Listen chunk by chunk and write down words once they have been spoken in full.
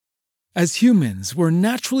As humans, we're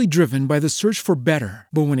naturally driven by the search for better.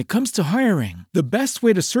 But when it comes to hiring, the best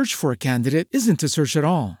way to search for a candidate isn't to search at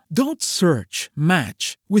all. Don't search,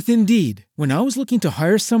 match with Indeed. When I was looking to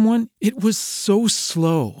hire someone, it was so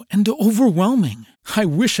slow and overwhelming. I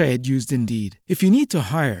wish I had used Indeed. If you need to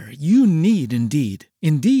hire, you need Indeed.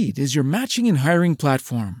 Indeed is your matching and hiring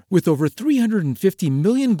platform with over 350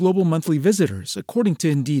 million global monthly visitors, according to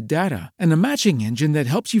Indeed data, and a matching engine that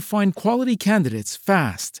helps you find quality candidates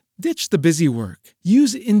fast. Ditch the busy work.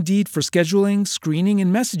 Use Indeed for scheduling, screening,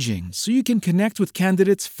 and messaging so you can connect with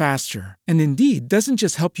candidates faster. And Indeed doesn't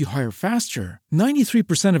just help you hire faster.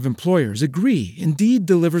 93% of employers agree Indeed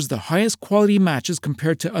delivers the highest quality matches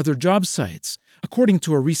compared to other job sites, according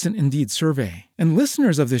to a recent Indeed survey. And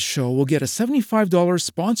listeners of this show will get a $75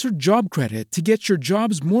 sponsored job credit to get your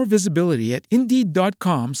jobs more visibility at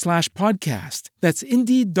Indeed.com/podcast. That's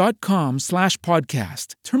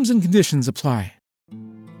Indeed.com/podcast. Terms and conditions apply.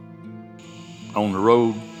 On the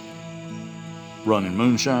road, running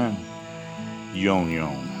moonshine, you own your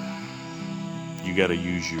own. You got to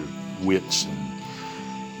use your wits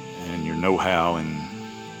and your know-how, and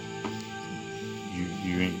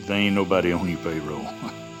there ain't nobody on your payroll.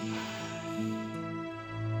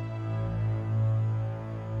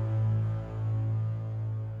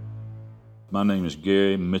 My name is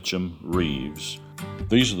Gary Mitchum Reeves.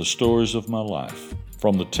 These are the stories of my life.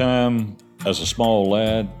 From the time as a small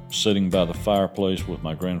lad sitting by the fireplace with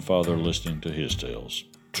my grandfather listening to his tales,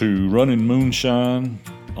 to running moonshine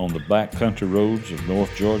on the backcountry roads of North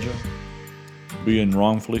Georgia, being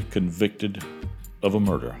wrongfully convicted of a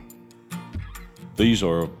murder. These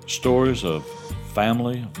are stories of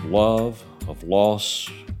family, of love, of loss,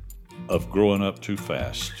 of growing up too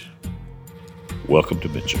fast. Welcome to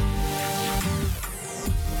Mitchum.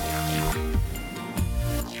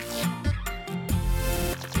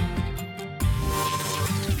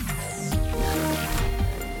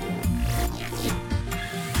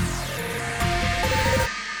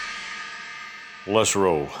 Let's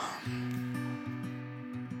roll.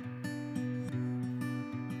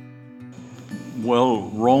 Well,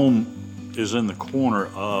 Rome is in the corner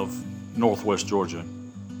of northwest Georgia.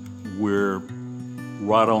 We're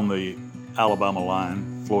right on the Alabama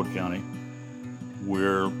line, Floyd County.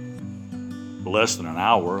 We're less than an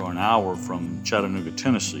hour from Chattanooga,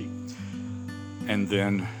 Tennessee. And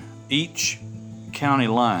then each county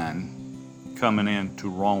line coming into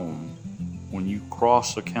Rome, when you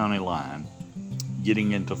cross the county line,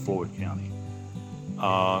 getting into Floyd County.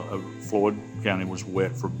 Floyd County was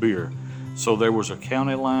wet for beer. So there was a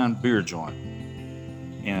county line beer joint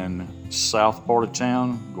in south part of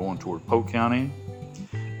town going toward Polk County.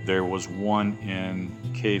 There was one in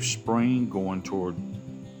Cave Spring going toward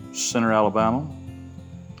Center, Alabama.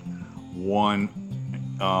 One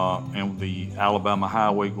in the Alabama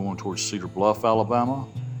Highway going toward Cedar Bluff, Alabama.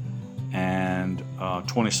 And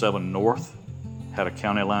 27 North had a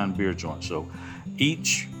county line beer joint. So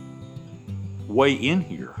each way in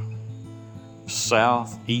here,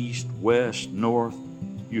 south, east, west, north,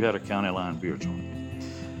 you had a county line beer joint.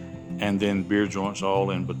 And then beer joints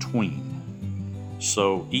all in between.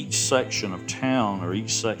 So each section of town or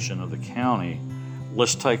each section of the county,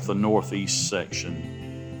 let's take the northeast section,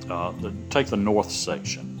 take the north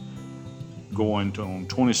section, going to on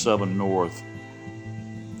 27 North.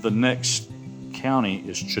 The next county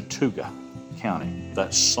is Chattooga County.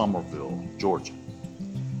 That's Summerville, Georgia.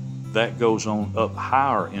 That goes on up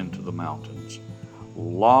higher into the mountains. A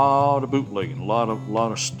lot of bootlegging, a lot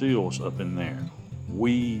of stills up in there.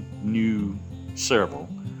 We knew several.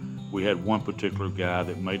 We had one particular guy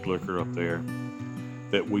that made liquor up there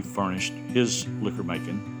that we furnished his liquor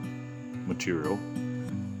making material.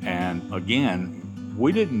 And again,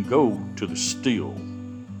 we didn't go to the still.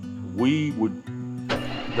 They would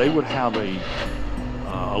have a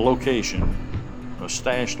location, a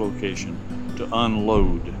stash location to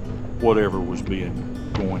unload whatever was being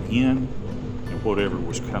going in and whatever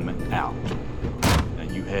was coming out.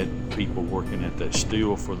 And you had people working at that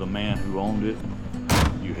still for the man who owned it.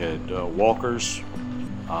 You had walkers,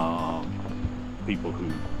 people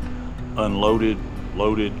who unloaded,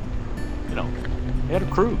 loaded, you had a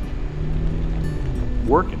crew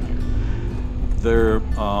working here. There,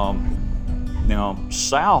 now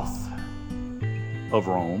south of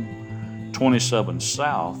Rome, 27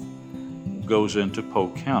 South goes into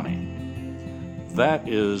Polk County. That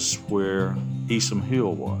is where Esom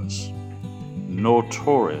Hill was.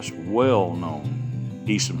 Notorious, well-known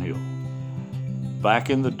Esom Hill. Back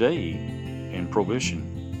in the day, in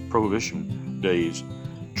Prohibition days,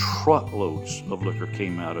 truckloads of liquor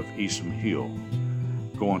came out of Esom Hill,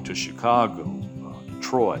 going to Chicago,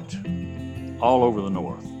 Detroit, all over the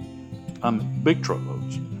north. big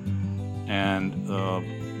truckloads.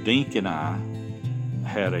 And Dink and I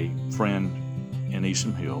had a friend in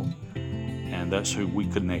Eastham Hill, and that's who we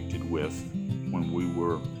connected with when we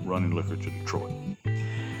were running liquor to Detroit.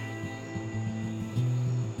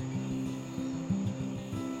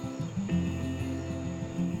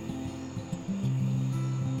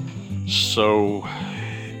 So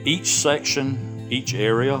each section, each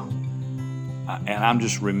area, and I'm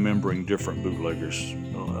just remembering different bootleggers.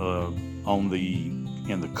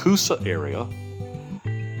 In the Coosa area,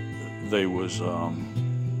 there was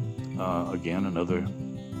again another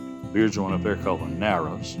beer joint up there called the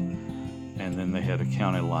Narrows, and then they had a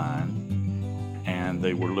county line, and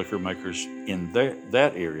they were liquor makers in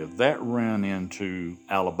that area. That ran into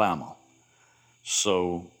Alabama,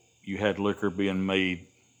 so you had liquor being made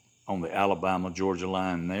on the Alabama-Georgia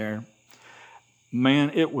line there.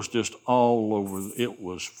 Man, it was just all over. It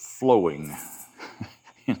was flowing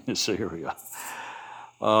in this area.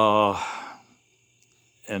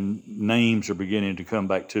 And names are beginning to come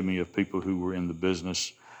back to me of people who were in the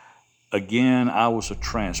business. Again, I was a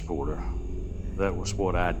transporter. That was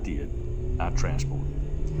what I did. I transported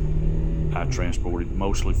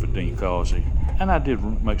mostly for Dean Causey, and I did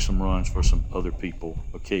make some runs for some other people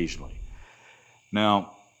occasionally.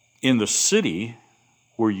 Now, in the city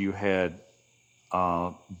where you had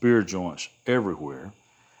beer joints everywhere,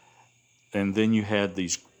 and then you had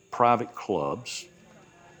these private clubs,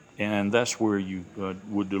 and that's where you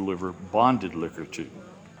would deliver bonded liquor to.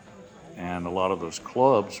 And a lot of those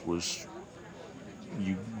clubs was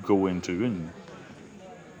you go into and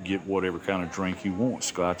get whatever kind of drink you want,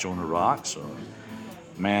 Scotch on the rocks or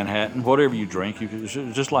Manhattan, whatever you drink. It's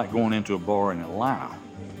just like going into a bar in Atlanta.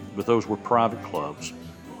 But those were private clubs.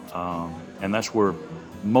 And that's where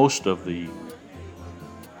most of the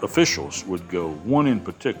officials would go. One in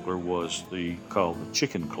particular was called the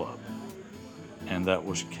Chicken Club, and that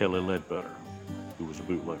was Kelly Ledbetter, who was a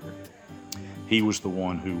bootlegger. He was the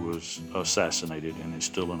one who was assassinated and is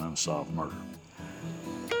still an unsolved murder.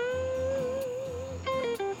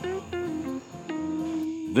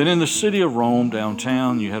 Then in the city of Rome,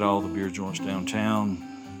 downtown, you had all the beer joints downtown.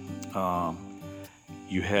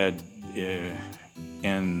 You had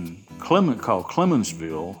called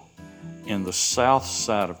Clemensville, in the south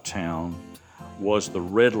side of town, was the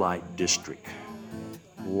red light district.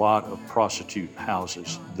 A lot of prostitute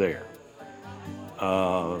houses there.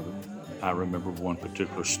 I remember one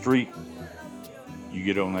particular street. You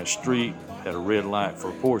get on that street, had a red light for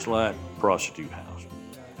a porch light, prostitute house.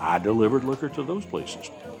 I delivered liquor to those places.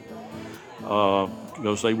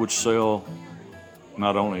 Because they would sell,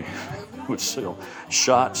 not only would sell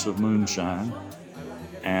shots of moonshine,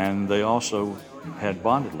 and they also had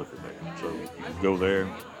bonded liquor there. So you could go there,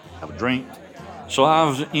 have a drink. So I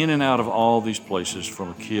was in and out of all these places from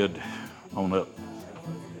a kid on up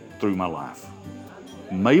through my life.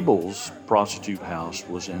 Mabel's prostitute house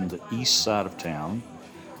was in the east side of town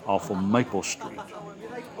off of Maple Street.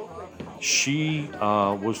 She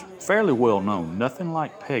was fairly well known, nothing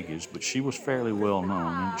like Peggy's, but she was fairly well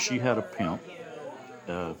known. And she had a pimp,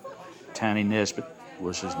 Tiny Nesbitt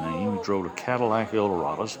was his name. He drove a Cadillac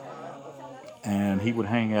Eldorados, and he would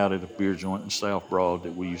hang out at a beer joint in South Broad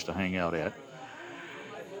that we used to hang out at.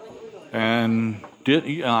 And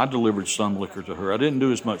I delivered some liquor to her. I didn't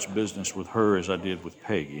do as much business with her as I did with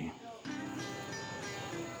Peggy.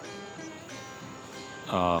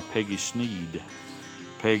 Peggy Sneed.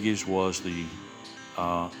 Peggy's was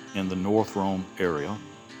in the North Rome area,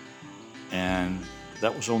 and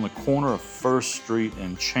that was on the corner of First Street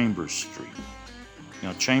and Chambers Street.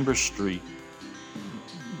 Now, Chambers Street,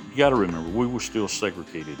 you got to remember, we were still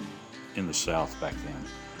segregated in the South back then.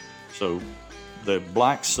 So the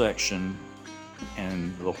black section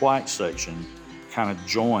and the white section kind of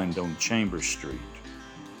joined on Chambers Street,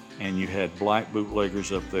 and you had black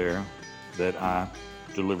bootleggers up there that I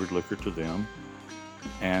delivered liquor to them.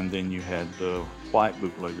 And then you had the white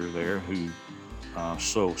bootlegger there who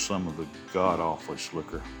sold some of the god-awfulest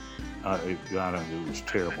liquor. It was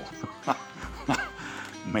terrible.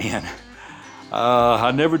 Man,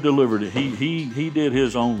 I never delivered it. He did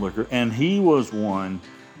his own liquor, and he was one,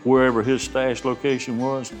 wherever his stash location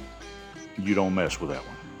was, you don't mess with that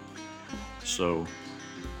one. So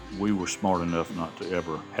we were smart enough not to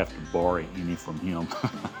ever have to borrow any from him.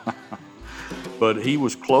 But he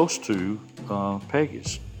was close to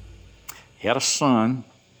Peggy's. He had a son,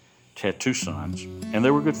 had two sons, and they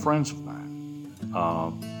were good friends of mine.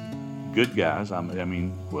 Good guys. I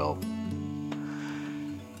mean, well,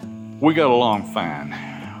 we got along fine.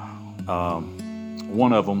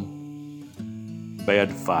 One of them, bad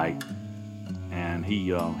to fight, and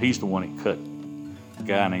he's the one that cut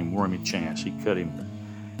guy named Wormy Chance. He cut him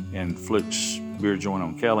in Flick's beer joint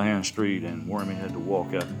on Callahan Street, and Wormy had to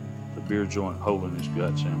walk out the beer joint holding his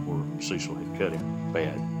guts in where Cecil had cut him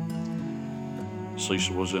bad.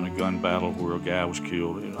 Cecil was in a gun battle where a guy was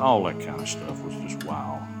killed, and all that kind of stuff was just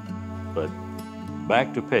wild. But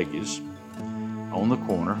back to Peggy's, on the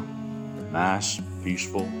corner, nice,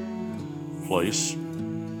 peaceful place,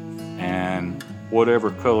 and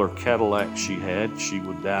whatever color Cadillac she had, she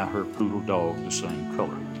would dye her poodle dog the same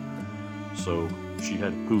color. So she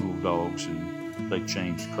had poodle dogs, and they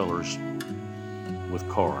changed colors with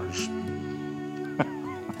cars.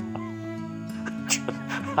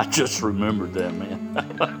 I just remembered that, man.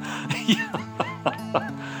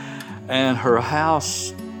 And her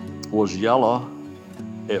house was yellow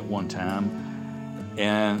at one time,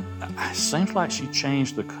 and it seems like she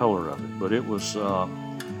changed the color of it, but it was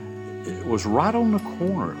right on the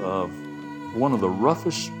corner of one of the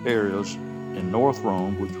roughest areas in North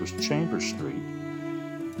Rome, which was Chambers Street,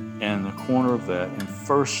 and the corner of that in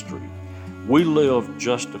First Street. We lived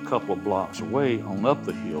just a couple of blocks away on up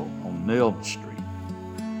the hill on Nelm Street.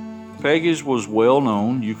 Peggy's was well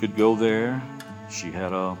known. You could go there. She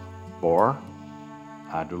had a bar.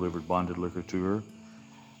 I delivered bonded liquor to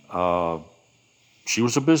her. She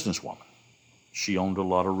was a businesswoman. She owned a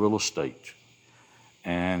lot of real estate,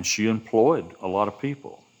 and she employed a lot of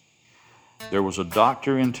people. There was a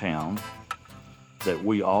doctor in town that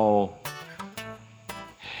we all,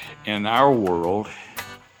 in our world,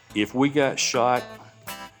 if we got shot,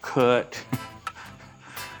 cut,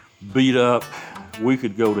 beat up, we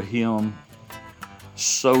could go to him,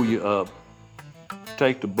 sew you up,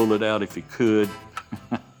 take the bullet out if he could,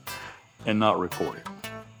 and not report it.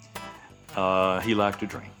 He liked to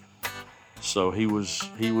drink, so he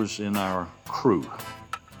was in our crew.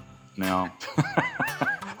 Now,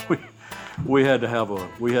 we had to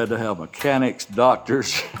have mechanics,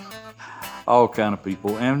 doctors, all kind of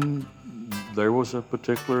people, and there was a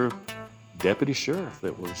particular deputy sheriff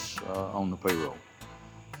that was on the payroll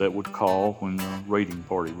that would call when the raiding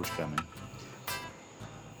party was coming.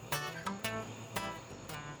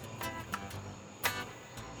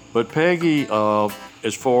 But Peggy,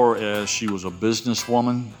 as far as she was a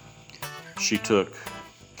businesswoman, she took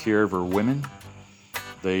care of her women.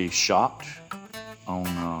 They shopped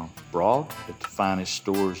on Broad, at the finest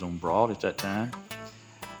stores on Broad at that time.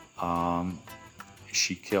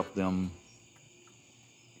 She kept them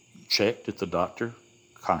checked at the doctor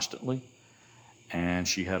constantly, and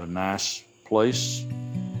she had a nice place.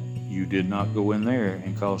 You did not go in there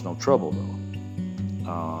and cause no trouble,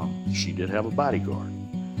 though. She did have a bodyguard.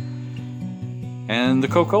 And the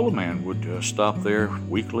Coca-Cola man would stop there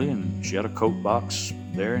weekly, and she had a Coke box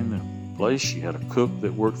there in the place. She had a cook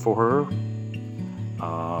that worked for her.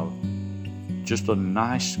 Just a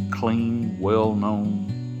nice, clean,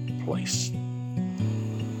 well-known place.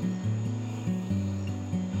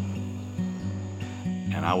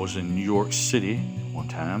 And I was in New York City one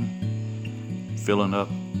time, filling up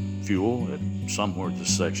fuel at somewhere at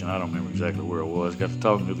this section. I don't remember exactly where it was. Got to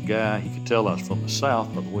talking to the guy. He could tell I was from the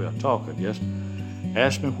South by the way I talk, I guess.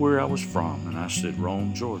 Asked me where I was from, and I said,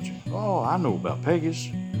 Rome, Georgia. Oh, I know about Peggy's.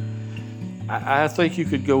 I think you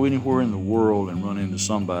could go anywhere in the world and run into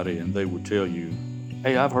somebody, and they would tell you,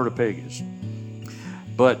 hey, I've heard of Peggy's.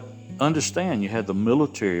 But understand, you had the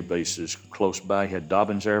military bases close by. You had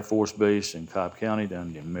Dobbins Air Force Base in Cobb County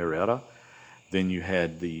down in Marietta. Then you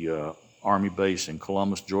had the Army base in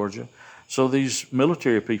Columbus, Georgia. So these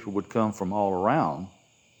military people would come from all around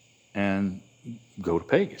and go to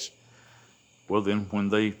Peggy's. Well, then when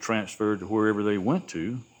they transferred to wherever they went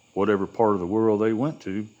to, whatever part of the world they went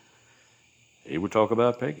to, he would talk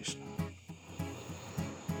about Peggy's.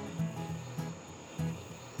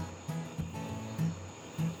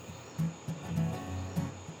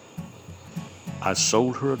 I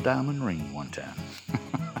sold her a diamond ring one time.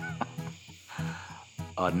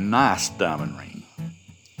 A nice diamond ring.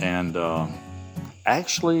 And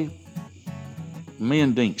actually, me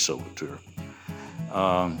and Dink sold it to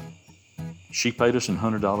her. She paid us in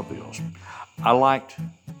 $100 bills. I liked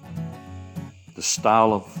the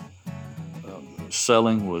style of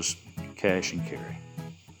selling was cash and carry,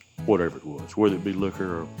 whatever it was, whether it be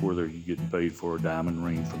liquor or whether you're getting paid for a diamond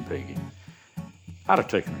ring from Peggy. I'd have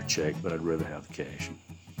taken her check, but I'd rather have the cash.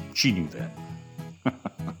 She knew that.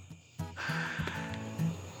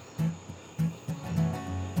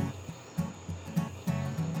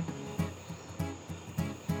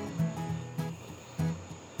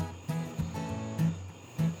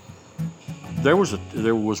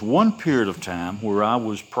 There was one period of time where I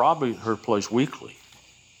was probably at her place weekly,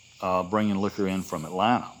 bringing liquor in from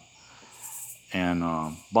Atlanta, and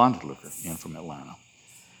bonded liquor in from Atlanta.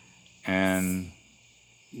 And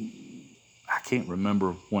I can't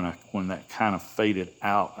remember when that kind of faded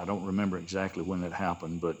out. I don't remember exactly when that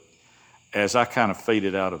happened, but as I kind of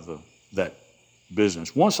faded out of that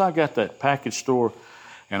business, once I got that package store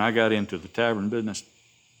and I got into the tavern business,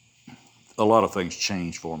 a lot of things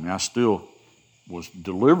changed for me. I still was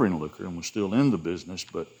delivering liquor and was still in the business,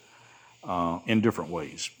 but in different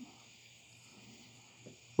ways.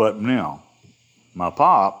 But now, my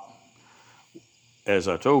pop, as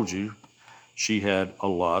I told you, she had a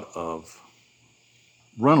lot of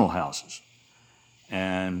rental houses.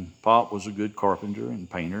 And Pop was a good carpenter and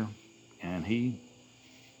painter, and he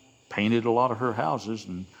painted a lot of her houses,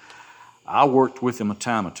 and I worked with him a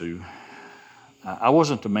time or two. I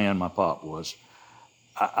wasn't the man my pop was.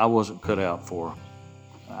 I wasn't cut out for.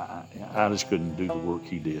 I just couldn't do the work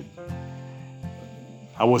he did.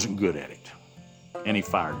 I wasn't good at it, and he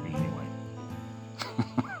fired me anyway.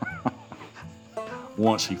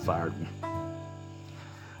 Once he fired me.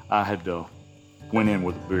 I had went in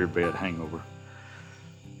with a very bad hangover,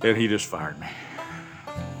 and he just fired me.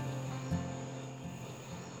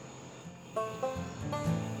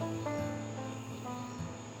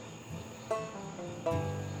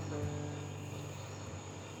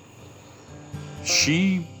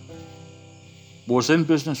 She was in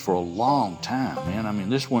business for a long time, man. I mean,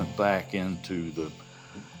 this went back into the,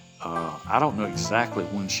 I don't know exactly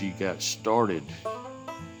when she got started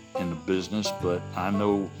in the business, but I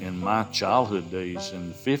know in my childhood days in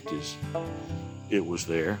the 50s, it was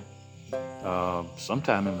there,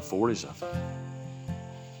 sometime in the 40s, I think.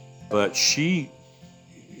 But she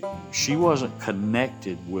wasn't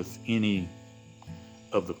connected with any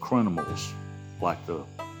of the criminals, like the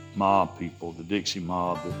mob people, the Dixie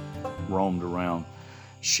mob that roamed around.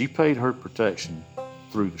 She paid her protection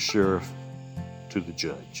through the sheriff to the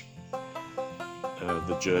judge.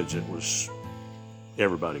 The judge that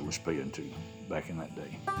everybody was paying to back in that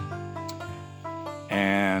day.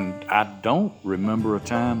 And I don't remember a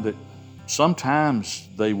time that sometimes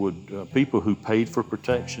they would, people who paid for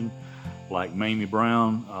protection, like Mamie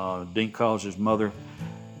Brown, Dink Collige's mother,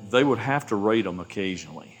 they would have to raid them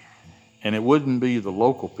occasionally. And it wouldn't be the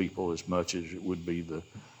local people as much as it would be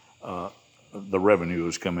the revenue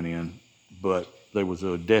was coming in. But there was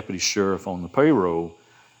a deputy sheriff on the payroll,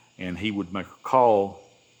 and he would make a call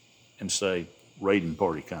and say, raiding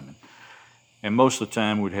party coming. And most of the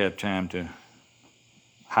time we'd have time to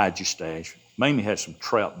hide your stash. Mamie had some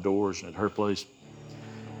trap doors at her place.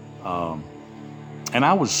 And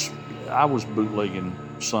I was bootlegging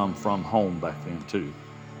some from home back then too.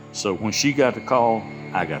 So when she got the call,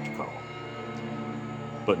 I got the call.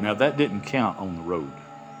 But now that didn't count on the road.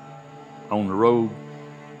 On the road,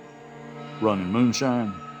 running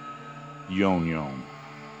moonshine, you own your own.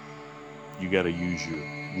 You got to use your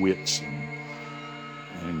wits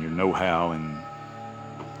and your know-how, and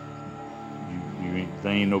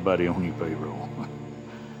there ain't nobody on your payroll.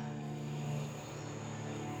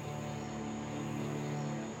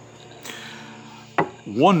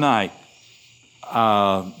 One night,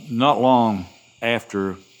 not long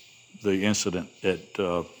after the incident at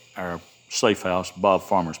our safe house, Bob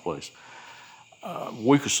Farmer's place, a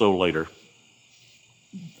week or so later,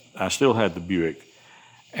 I still had the Buick.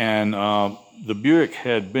 And the Buick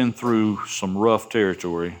had been through some rough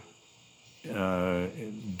territory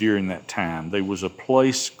during that time. There was a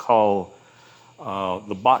place called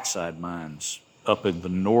the Bauxite Mines up in the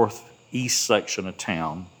northeast section of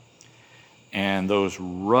town, and those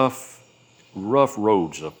rough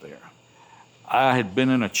roads up there. I had been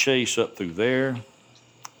in a chase up through there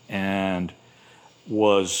and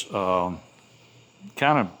was I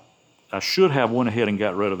should have went ahead and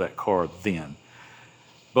got rid of that car then,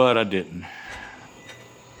 but I didn't.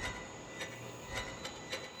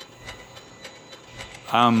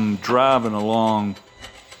 I'm driving along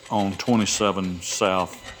on 27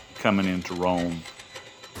 South coming into Rome.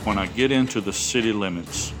 When I get into the city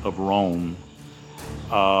limits of Rome,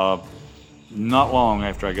 not long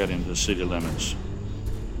after I got into the city limits,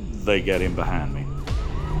 they got in behind me,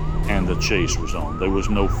 and the chase was on. There was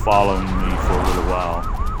no following me for a little while.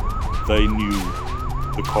 They knew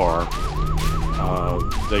the car.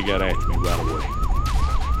 They got after me right away.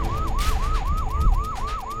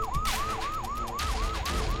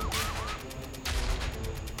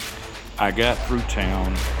 I got through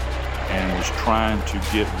town and was trying to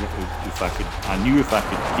get, I knew if I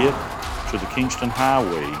could get to the Kingston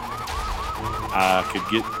Highway, I could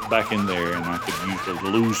get back in there and I could usually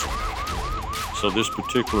lose them. So this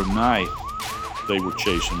particular night, they were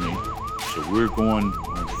chasing me. So we're going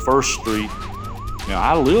on First Street. Now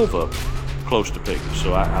I live up close to Peggy,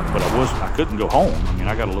 so I couldn't go home. I mean,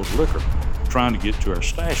 I got a little liquor. trying to get to our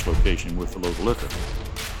stash location with the local liquor.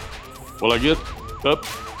 Well, I get up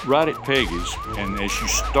right at Peggy's, and as you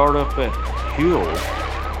start up that hill,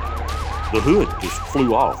 the hood just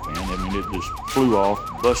flew off, man. I mean, it just flew off,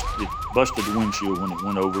 it busted the windshield when it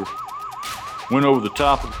went over the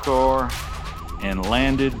top of the car, and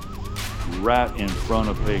landed right in front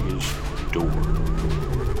of Peggy's door.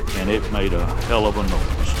 And it made a hell of a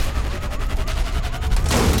noise.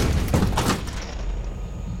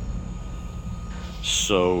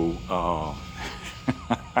 So,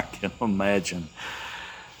 I can imagine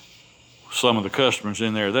some of the customers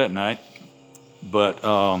in there that night, but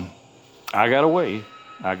I got away.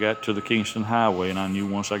 I got to the Kingston Highway, and I knew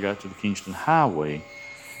once I got to the Kingston Highway,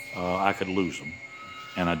 I could lose them,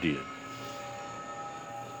 and I did.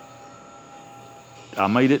 I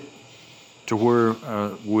made it to where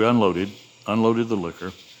we unloaded the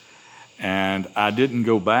liquor, and I didn't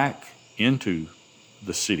go back into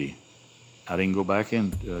the city. I didn't go back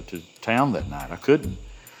into to town that night. I couldn't.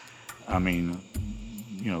 I mean,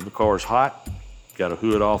 you know, the car's hot, got a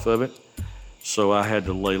hood off of it, so I had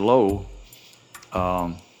to lay low.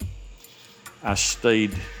 I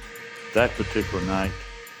stayed that particular night,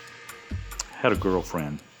 had a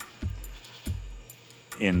girlfriend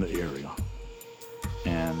in the area,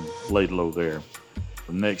 and laid low there.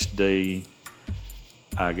 The next day,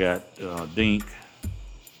 I got Dink,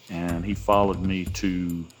 and he followed me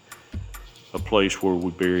to a place where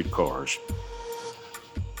we buried cars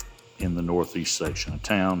in the northeast section of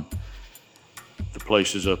town. The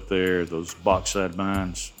places up there, those bauxite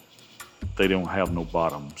mines, they don't have no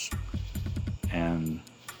bottoms. And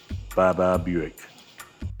bye-bye Buick.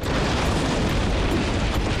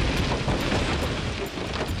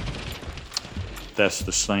 That's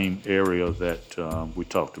the same area that we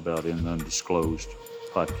talked about in the Undisclosed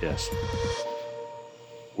podcast,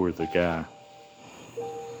 where the guy,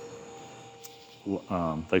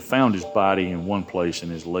 they found his body in one place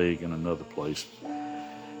and his leg in another place.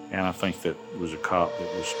 And I think that was a cop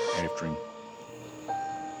that was after him.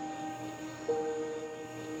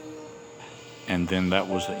 And then that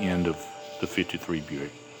was the end of the 53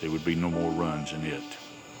 Buick. There would be no more runs in it.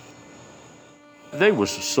 There was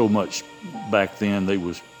so much back then. There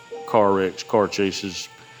was car wrecks, car chases,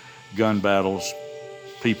 gun battles,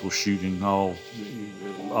 people shooting all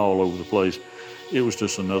over the place. It was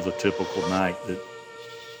just another typical night that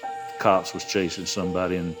cops was chasing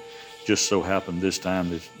somebody, and just so happened this time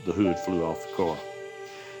that the hood flew off the car.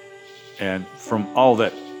 And from all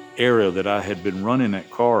that area that I had been running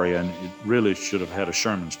that car in, it really should have had a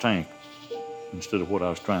Sherman's tank instead of what I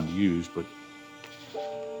was trying to use, but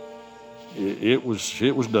it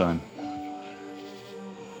was done.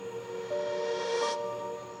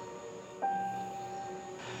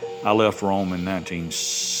 I left Rome in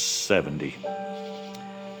 1970,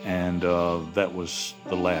 and that was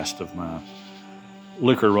the last of my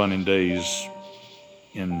liquor running days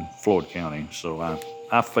in Floyd County. So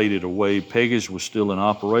I faded away. Peggy's was still in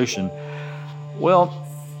operation. Well,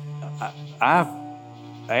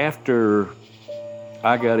 after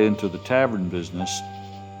I got into the tavern business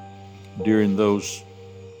during those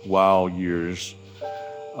wild years,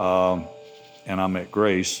 and I met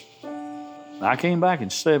Grace, I came back in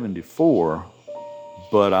 74,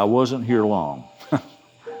 but I wasn't here long.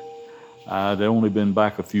 I'd only been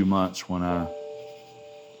back a few months when I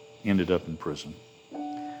ended up in prison.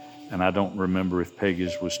 And I don't remember if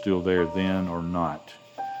Peggy's was still there then or not.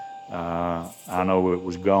 I know it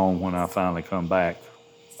was gone when I finally come back,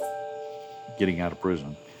 getting out of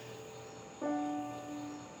prison.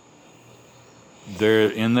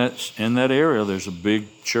 There in that area, there's a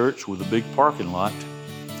big church with a big parking lot.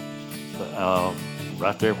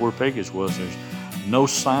 Right there where Peggy's was, there's no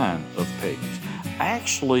sign of Peggy's.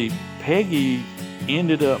 Actually, Peggy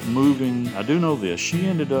ended up moving, I do know this, she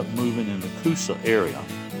ended up moving in the Coosa area.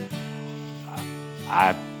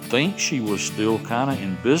 I think she was still kind of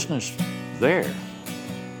in business there.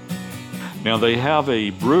 Now, they have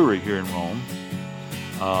a brewery here in Rome,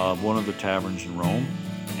 one of the taverns in Rome,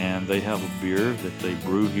 and they have a beer that they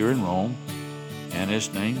brew here in Rome, and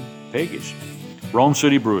it's named Peggy's. Rome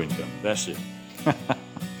City Brewing Company, that's it.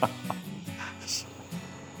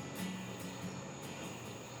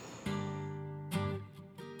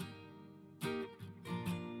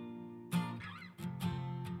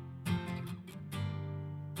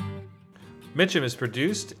 Mitchum is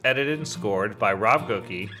produced, edited, and scored by Rob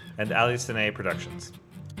Goki and Ali Sine Productions.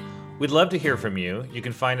 We'd love to hear from you. You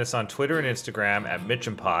can find us on Twitter and Instagram at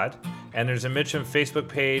MitchumPod, and there's a Mitchum Facebook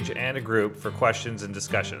page and a group for questions and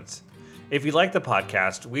discussions. If you like the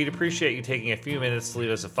podcast, we'd appreciate you taking a few minutes to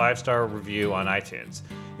leave us a 5-star review on iTunes.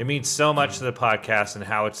 It means so much to the podcast and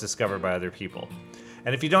how it's discovered by other people.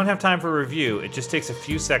 And if you don't have time for a review, it just takes a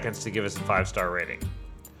few seconds to give us a 5-star rating.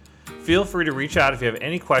 Feel free to reach out if you have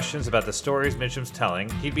any questions about the stories Mitchum's telling.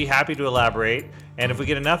 He'd be happy to elaborate, and if we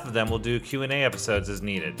get enough of them, we'll do Q&A episodes as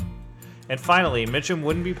needed. And finally, Mitchum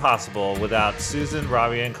wouldn't be possible without Susan,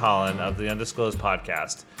 Robbie, and Colin of the Undisclosed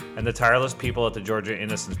Podcast and the tireless people at the Georgia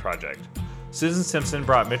Innocence Project. Susan Simpson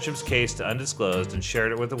brought Mitchum's case to Undisclosed and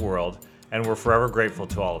shared it with the world, and we're forever grateful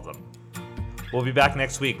to all of them. We'll be back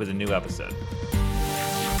next week with a new episode.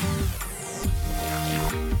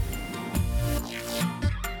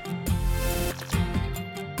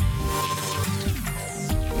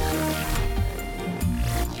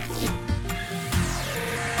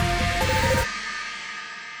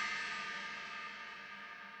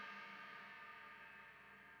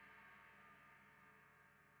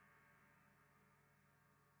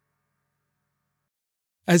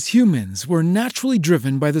 As humans, we're naturally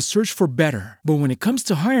driven by the search for better. But when it comes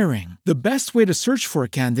to hiring, the best way to search for a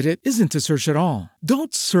candidate isn't to search at all.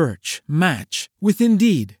 Don't search, match with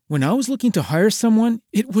Indeed. When I was looking to hire someone,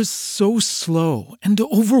 it was so slow and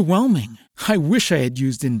overwhelming. I wish I had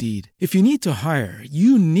used Indeed. If you need to hire,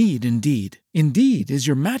 you need Indeed. Indeed is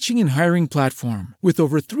your matching and hiring platform with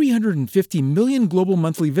over 350 million global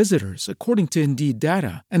monthly visitors, according to Indeed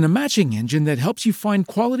data, and a matching engine that helps you find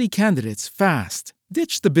quality candidates fast.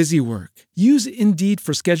 Ditch the busy work. Use Indeed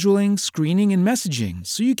for scheduling, screening, and messaging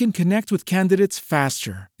so you can connect with candidates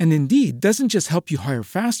faster. And Indeed doesn't just help you hire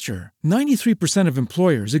faster. 93% of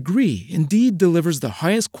employers agree Indeed delivers the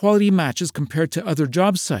highest quality matches compared to other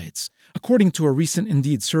job sites, according to a recent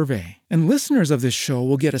Indeed survey. And listeners of this show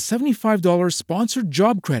will get a $75 sponsored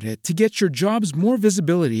job credit to get your jobs more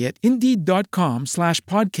visibility at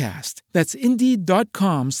Indeed.com/podcast. That's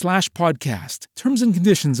Indeed.com/podcast. Terms and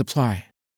conditions apply.